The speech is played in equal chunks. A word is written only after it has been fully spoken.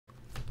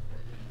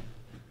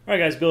All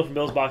right, guys, Bill from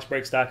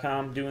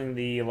BillsBoxBreaks.com doing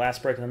the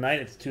last break of the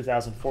night. It's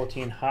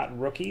 2014 Hot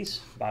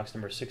Rookies, box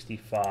number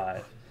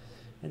 65.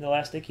 And the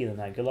last Icky of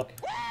the night. Good luck.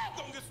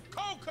 Gonna get some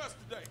cold cuts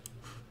today.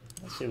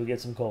 Let's see if we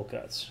get some cold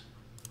cuts.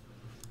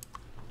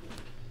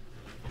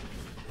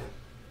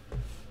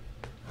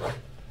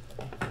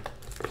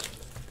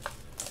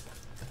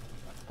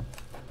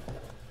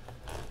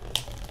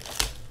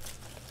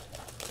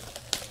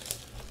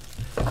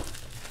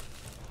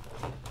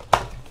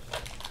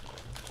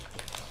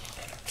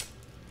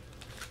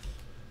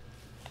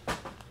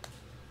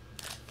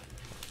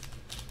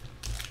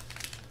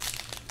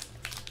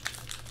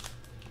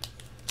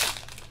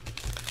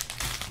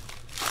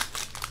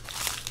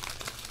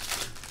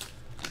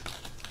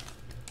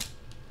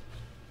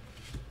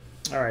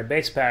 All right,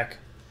 base pack.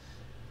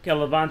 Got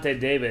Levante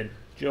David,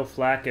 Joe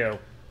Flacco,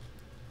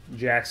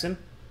 Jackson,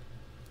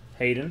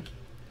 Hayden,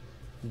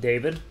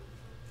 David,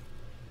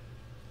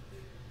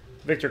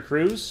 Victor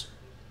Cruz,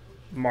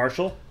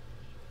 Marshall,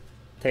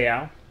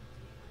 Te'o,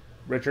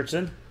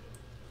 Richardson,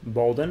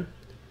 Bolden,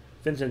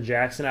 Vincent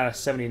Jackson out of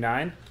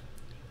 79,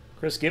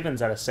 Chris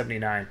Givens out of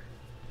 79,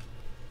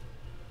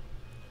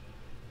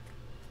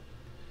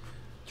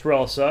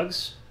 Terrell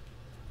Suggs,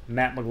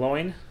 Matt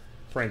McGloin,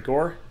 Frank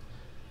Gore,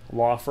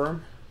 Law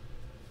Firm,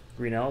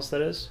 Green Ellis, that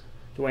is,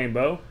 Dwayne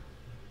Bowe,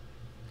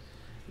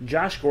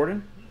 Josh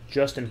Gordon,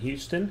 Justin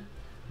Houston,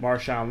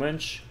 Marshawn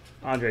Lynch,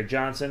 Andre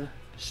Johnson,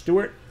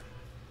 Stewart,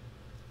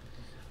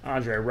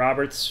 Andre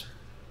Roberts,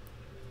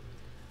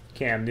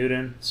 Cam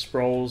Newton,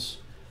 Sproles,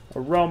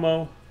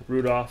 Romo,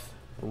 Rudolph,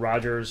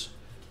 Rogers,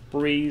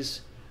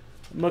 Breeze,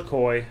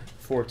 McCoy,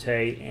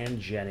 Forte, and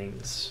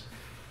Jennings.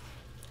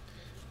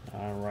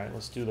 All right,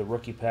 let's do the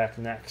rookie pack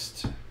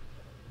next.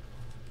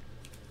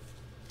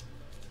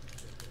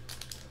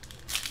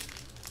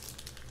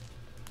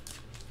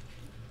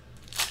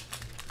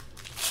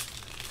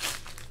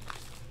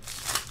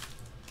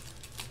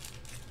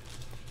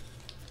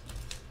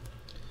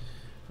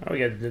 We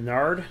got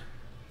Denard,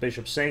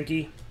 Bishop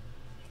Sankey,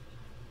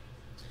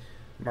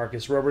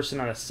 Marcus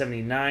Roberson out of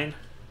 79,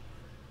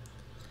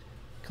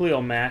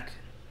 Khalil Mack,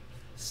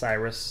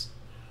 Cyrus,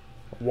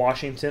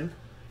 Washington,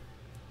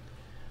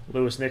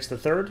 Lewis Nix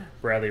III,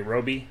 Bradley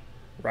Roby,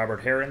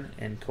 Robert Herron,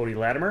 and Cody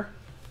Latimer.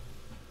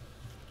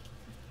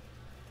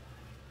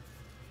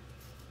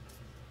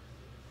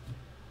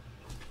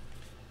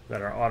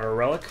 Got our auto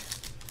relic.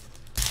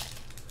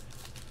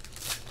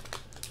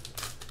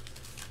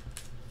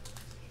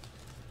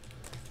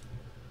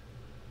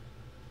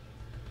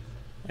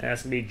 And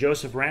that's going to be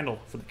Joseph Randle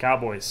for the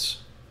Cowboys.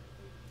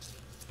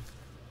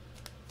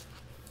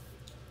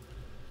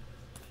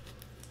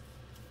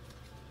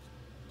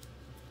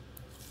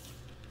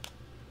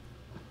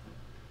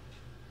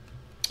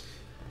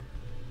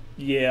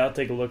 Yeah, I'll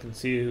take a look and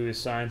see who he's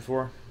signed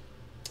for.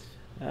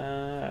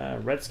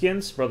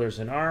 Redskins, Brothers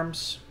in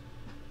Arms,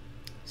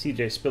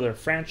 CJ Spiller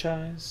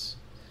Franchise,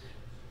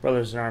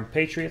 Brothers in Arms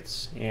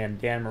Patriots, and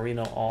Dan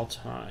Marino All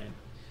Time.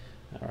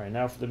 All right,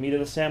 now for the meat of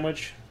the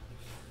sandwich.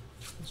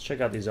 Let's check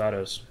out these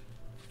autos.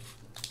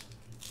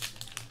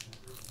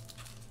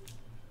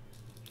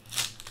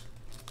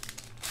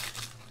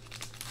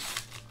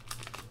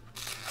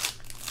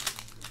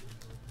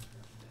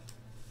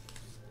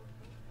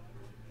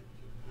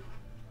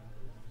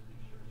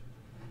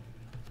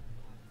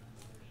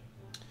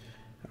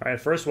 All right,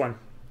 first one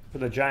for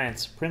the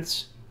Giants,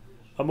 Prince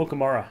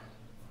Amukamara.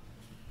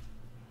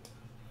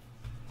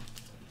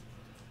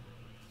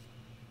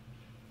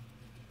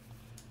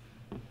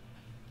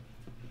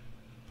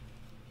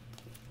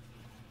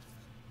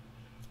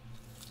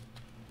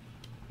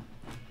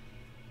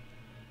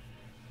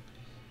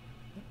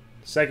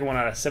 Second one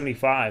out of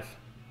 75,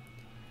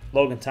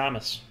 Logan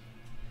Thomas,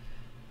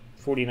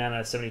 49 out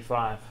of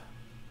 75.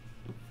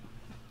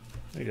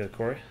 There you go,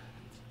 Corey.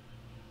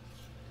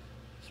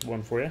 There's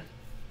one for you.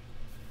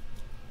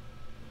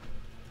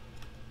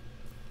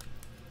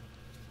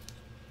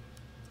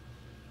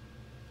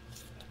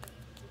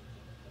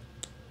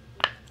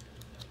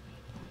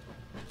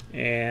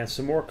 And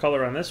some more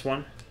color on this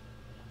one.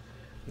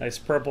 Nice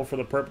purple for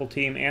the purple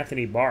team,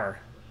 Anthony Barr,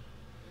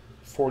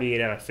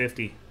 48 out of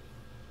 50.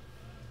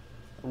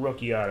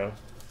 Rookie auto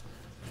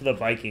for the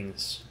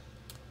Vikings.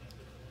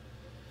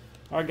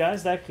 All right,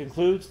 guys, that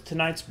concludes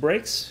tonight's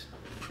breaks.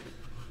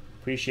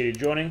 Appreciate you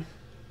joining.